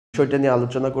বিষয়টা নিয়ে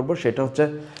আলোচনা করব সেটা হচ্ছে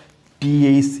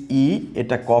টিএইচই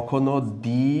এটা কখনো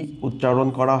দি উচ্চারণ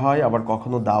করা হয় আবার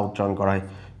কখনো দা উচ্চারণ করা হয়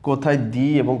কোথায় দি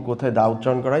এবং কোথায় দা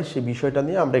উচ্চারণ করা হয় সেই বিষয়টা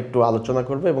নিয়ে আমরা একটু আলোচনা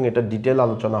করব এবং এটা ডিটেল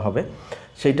আলোচনা হবে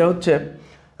সেটা হচ্ছে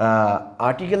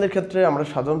আর্টিকেলের ক্ষেত্রে আমরা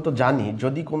সাধারণত জানি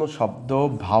যদি কোনো শব্দ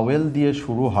ভাওয়েল দিয়ে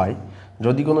শুরু হয়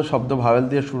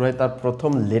তার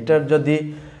প্রথম লেটার যদি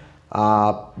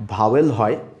ভাওয়েল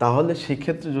হয় তাহলে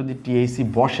সেক্ষেত্রে যদি টিএইচি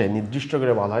বসে নির্দিষ্ট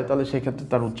করে বলা হয় তাহলে সেক্ষেত্রে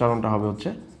তার উচ্চারণটা হবে হচ্ছে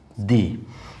দি।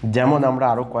 যেমন আমরা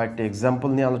আরও কয়েকটা এক্সাম্পল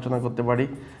নিয়ে আলোচনা করতে পারি,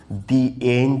 দি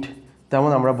এন্ড,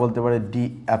 তেমন আমরা বলতে পারি দি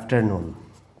আফটারনুন।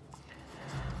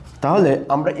 তাহলে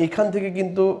আমরা এখান থেকে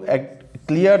কিন্তু এক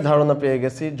ক্লিয়ার ধারণা পেয়ে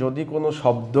গেছি যদি কোনো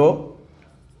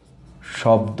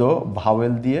শব্দ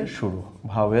ভাওয়েল দিয়ে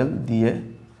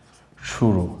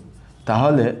শুরু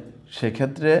তাহলে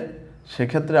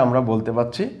সেক্ষেত্রে আমরা বলতে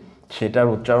পারছি সেটার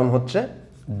উচ্চারণ হচ্ছে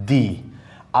দি।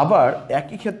 আবার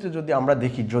একই ক্ষেত্রে যদি আমরা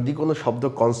দেখি যদি কোনো শব্দ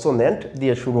কনসোনেন্ট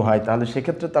দিয়ে শুরু হয় তাহলে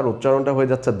সেক্ষেত্রে তার উচ্চারণটা হয়ে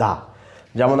যাচ্ছে দা।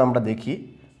 যেমন আমরা দেখি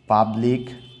পাবলিক,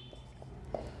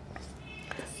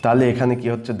 তাহলে এখানে কি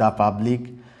হচ্ছে দ্য পাবলিক।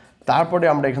 তারপরে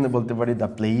আমরা এখানে বলতে পারি দ্য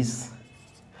প্লেস,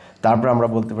 তারপরে আমরা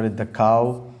বলতে পারি দ্য কাউ,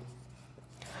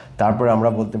 তারপরে আমরা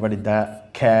বলতে পারি দ্য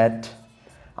ক্যাট,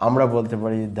 আমরা বলতে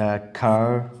পারি দ্য কার।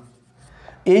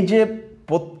 এই যে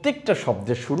প্রত্যেকটা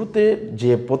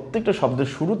শব্দের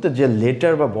শুরুতে যে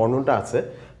লেটার বা বর্ণটা আছে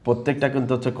প্রত্যেকটা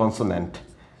কিন্তু হচ্ছে কনসোন্যান্ট,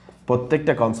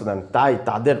 তাই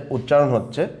তাদের উচ্চারণ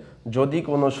হচ্ছে যদি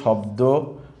কোনো শব্দ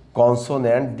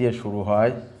কনসোন্যান্ট দিয়ে শুরু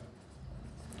হয়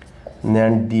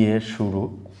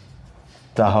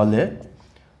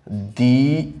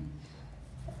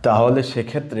তাহলে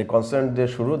সেক্ষেত্রে কনসোন্যান্ট দিয়ে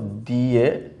শুরু দিয়ে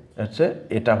হচ্ছে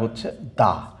এটা হচ্ছে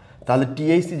দা। তাহলে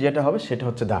টিএইচি যেটা হবে সেটা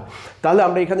হচ্ছে দা। তাহলে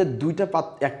আমরা এখানে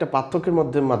একটা পার্থক্যের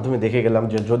মাধ্যমে দেখে গেলাম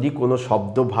যে যদি কোনো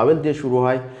শব্দ ভাওয়েল দিয়ে শুরু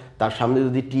হয় তার সামনে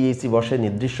যদি টিএইচি বসে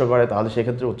নির্দিষ্ট করে তাহলে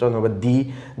সেক্ষেত্রে উচ্চারণ হবে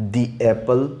দি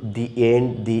Apple, the end,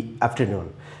 the afternoon.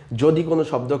 যদি কোনো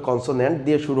শব্দ কনসোন্যান্ট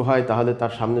দিয়ে শুরু হয় তাহলে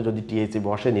তার সামনে যদি টিএইচি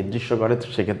বসে নির্দিষ্ট করে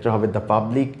সেক্ষেত্রে হবে দ্য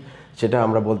পাবলিক, সেটা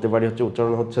আমরা বলতে পারি হচ্ছে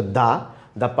উচ্চারণ হচ্ছে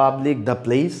the public, the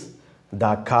place,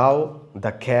 the cow,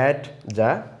 the cat,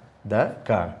 the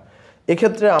car.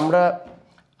 এক্ষেত্রে আমরা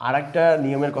আরেকটা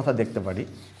নিয়মের কথা দেখতে পারি,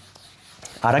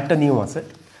 আরেকটা নিয়ম আছে।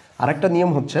 আরেকটা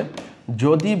নিয়ম হচ্ছে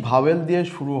যদি ভাওয়েল দিয়ে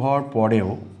শুরু হওয়ার পরেও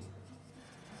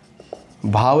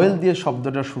ভাওয়েল দিয়ে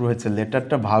শব্দটা শুরু হয়েছে,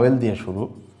 লেটারটা ভাওয়েল দিয়ে শুরু,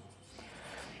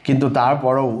 কিন্তু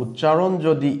তারপরেও উচ্চারণ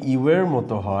যদি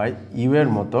ইউয়ের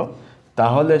মতো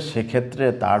তাহলে সেক্ষেত্রে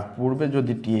তার পূর্বে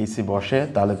যদি টিএইচি বসে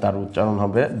তাহলে তার উচ্চারণ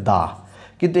হবে দা।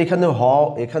 কিন্তু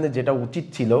এখানে যেটা উচিত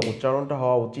ছিল উচ্চারিত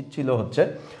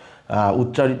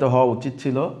হওয়া উচিত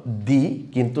ছিল দি,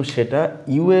 কিন্তু সেটা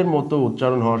ইউয়ের মতো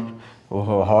উচ্চারণ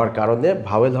হওয়ার কারণে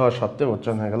ভাওয়েল হওয়া সত্ত্বেও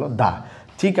উচ্চারণ হয়ে গেল দা।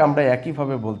 ঠিক আমরা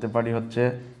একইভাবে বলতে পারি হচ্ছে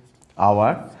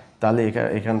আওয়ার, তাহলে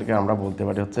এখান থেকে আমরা বলতে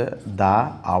পারি হচ্ছে দা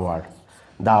আওয়ার।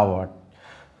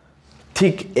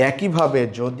 ঠিক একইভাবে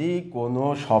যদি কোনো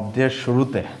শব্দের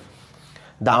শুরুতে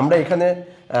আমরা এখানে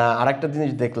আরেকটা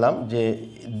জিনিস দেখলাম যে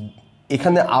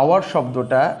এখানে আওয়ার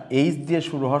শব্দটা এইচ দিয়ে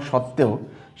শুরু হওয়া সত্ত্বেও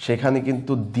সেখানে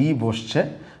কিন্তু দি বসছে,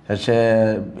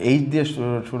 এইচ দিয়ে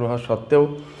শুরু হওয়া সত্ত্বেও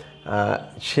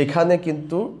সেখানে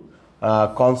কিন্তু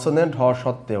কনসোন্যান্ট হওয়া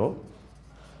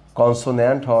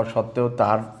সত্ত্বেও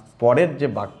তার পরের যে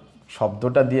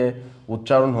শব্দটা দিয়ে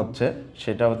উচ্চারণ হচ্ছে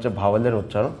সেটা হচ্ছে ভাওয়েলের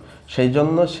উচ্চারণ, সেই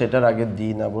জন্য সেটার আগে দি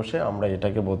না বসে আমরা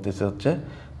এটাকে বলতেছি হচ্ছে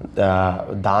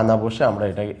দা না বসে আমরা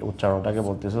উচ্চারণটাকে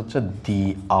বলতেছি হচ্ছে দি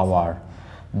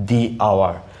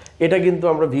আওয়ার। এটা কিন্তু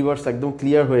আমরা ভিউয়ার্স একদম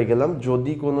ক্লিয়ার হয়ে গেলাম।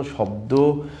 যদি কোনো শব্দ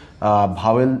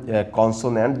ভাওয়েল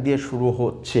কনসোন্যান্ট দিয়ে শুরু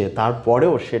হচ্ছে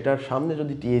তারপরেও সেটার সামনে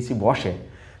যদি টিএইচি বসে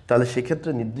তাহলে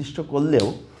সেক্ষেত্রে নির্দিষ্ট করলেও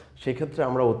সেক্ষেত্রে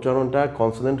আমরা উচ্চারণটা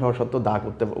কনসোনেন্ট হওয়া সত্ত্বেও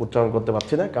উচ্চারণ করতে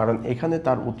পারছি না, কারণ এখানে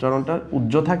তার উচ্চারণটা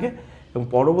উজ্জ্ব থাকে এবং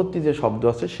পরবর্তী যে শব্দ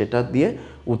আছে সেটা দিয়ে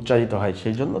উচ্চারিত হয়,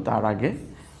 সেই জন্য তার আগে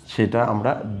সেটা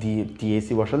আমরা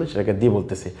টিএইচি বসালে সেটাকে দিয়ে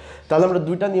বলতেছি। তাহলে আমরা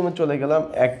দুইটা নিয়মে চলে গেলাম,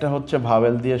 একটা হচ্ছে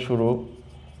ভাওয়েল দিয়ে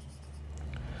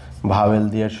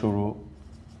শুরু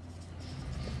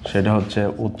সেটা হচ্ছে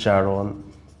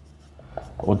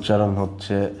উচ্চারণ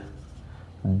হচ্ছে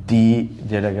দি,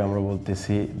 যেটাকে আমরা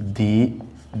বলতেছি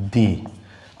দি।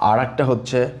 আর একটা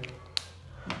হচ্ছে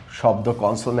শব্দ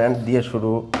কনসোন্যান্ট দিয়ে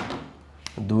শুরু,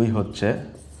 দুই হচ্ছে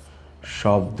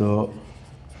শব্দ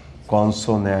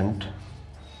কনসোন্যান্ট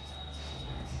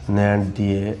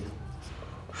দিয়ে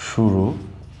শুরু,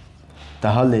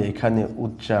 তাহলে এখানে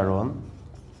উচ্চারণ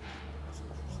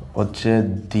হচ্ছে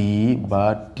দি বা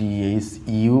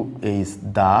THUH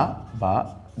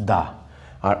দা।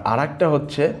 আর আরেকটা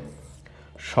হচ্ছে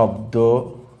শব্দ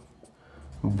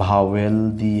ভাওয়েল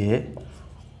দিয়ে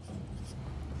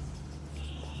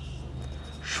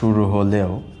শুরু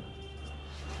হলেও,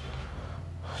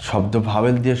 শব্দ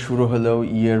ভাওয়েল দিয়ে শুরু হলেও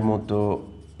ইউ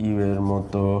এর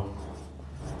মতো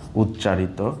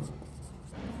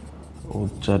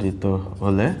উচ্চারিত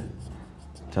হলে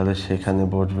তাহলে সেখানে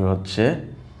বসবে হচ্ছে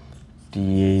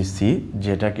টিএসি,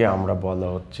 যেটাকে আমরা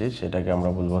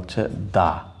বলবো হচ্ছে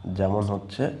দা। যেমন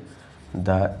হচ্ছে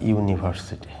দ্য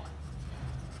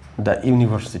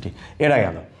ইউনিভার্সিটি, এরা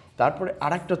গেল। তারপরে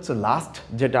আরেকটা হচ্ছে লাস্ট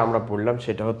যেটা আমরা পড়লাম,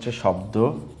 সেটা হচ্ছে শব্দ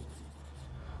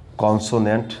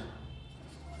কনসোনেন্ট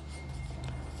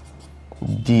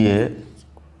দিয়ে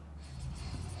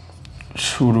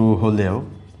শুরু হলেও,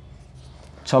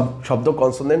 শব্দ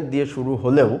কনসোনেন্ট দিয়ে শুরু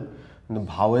হলেও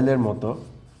ভাওয়েলের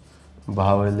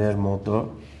মতো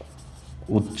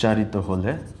উচ্চারিত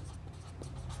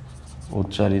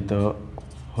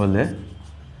হলে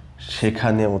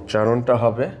সেখানে উচ্চারণটা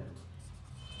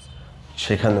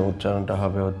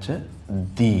হবে হচ্ছে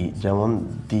দি। যেমন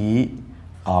দি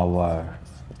আওয়ার।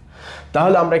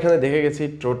 তাহলে আমরা এখানে দেখে গেছি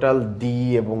টোটাল দি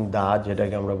এবং দা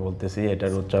যেটাকে আমরা বলতেছি,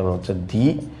 এটার উচ্চারণ হচ্ছে দি,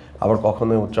 আবার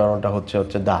কখনোই উচ্চারণটা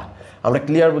হচ্ছে দা। আমরা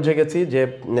ক্লিয়ার বুঝে গেছি যে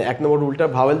 1 নম্বর রুলটা,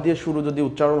 ভাওয়েল দিয়ে শুরু যদি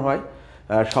উচ্চারণ হয়,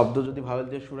 শব্দ যদি ভাওয়েল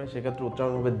দিয়ে শুরু হয় সেক্ষেত্রে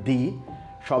উচ্চারণ হবে দি।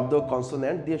 শব্দ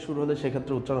কনসোনেন্ট দিয়ে শুরু হলে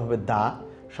সেক্ষেত্রে উচ্চারণ হবে দা।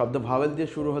 শব্দ ভাওয়েল দিয়ে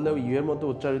শুরু হলেও ইউ এর মতো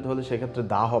উচ্চারিত হলে সেক্ষেত্রে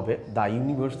দা হবে। The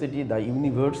university, the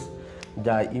universe.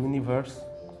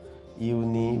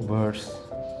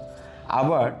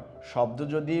 আবার শব্দ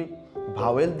যদি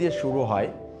ভাওয়েল দিয়ে শুরু হয়,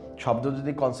 শব্দ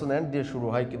যদি কনসোনেন্ট দিয়ে শুরু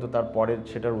হয় কিন্তু তারপরে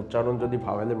সেটার উচ্চারণ যদি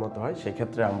ভাওয়েলের মতো হয়,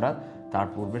 সেক্ষেত্রে আমরা তার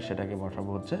পূর্বে সেটাকে বসাবো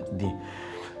হচ্ছে দি।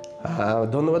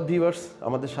 ধন্যবাদ ভিউয়ার্স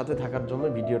আমাদের সাথে থাকার জন্য,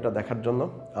 ভিডিওটা দেখার জন্য।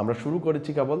 আমরা শুরু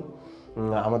করেছি কেবল,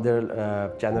 আমাদের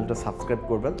চ্যানেলটা সাবস্ক্রাইব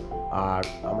করবেন। আর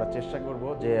আমরা চেষ্টা করব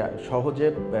যে সহজে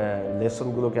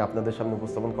লেসনগুলোকে আপনাদের সামনে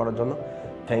উপস্থাপন করার জন্য।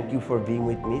 Thank you for being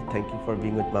with me, thank you for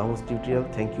being with Mahmud tutorial,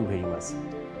 thank you very much.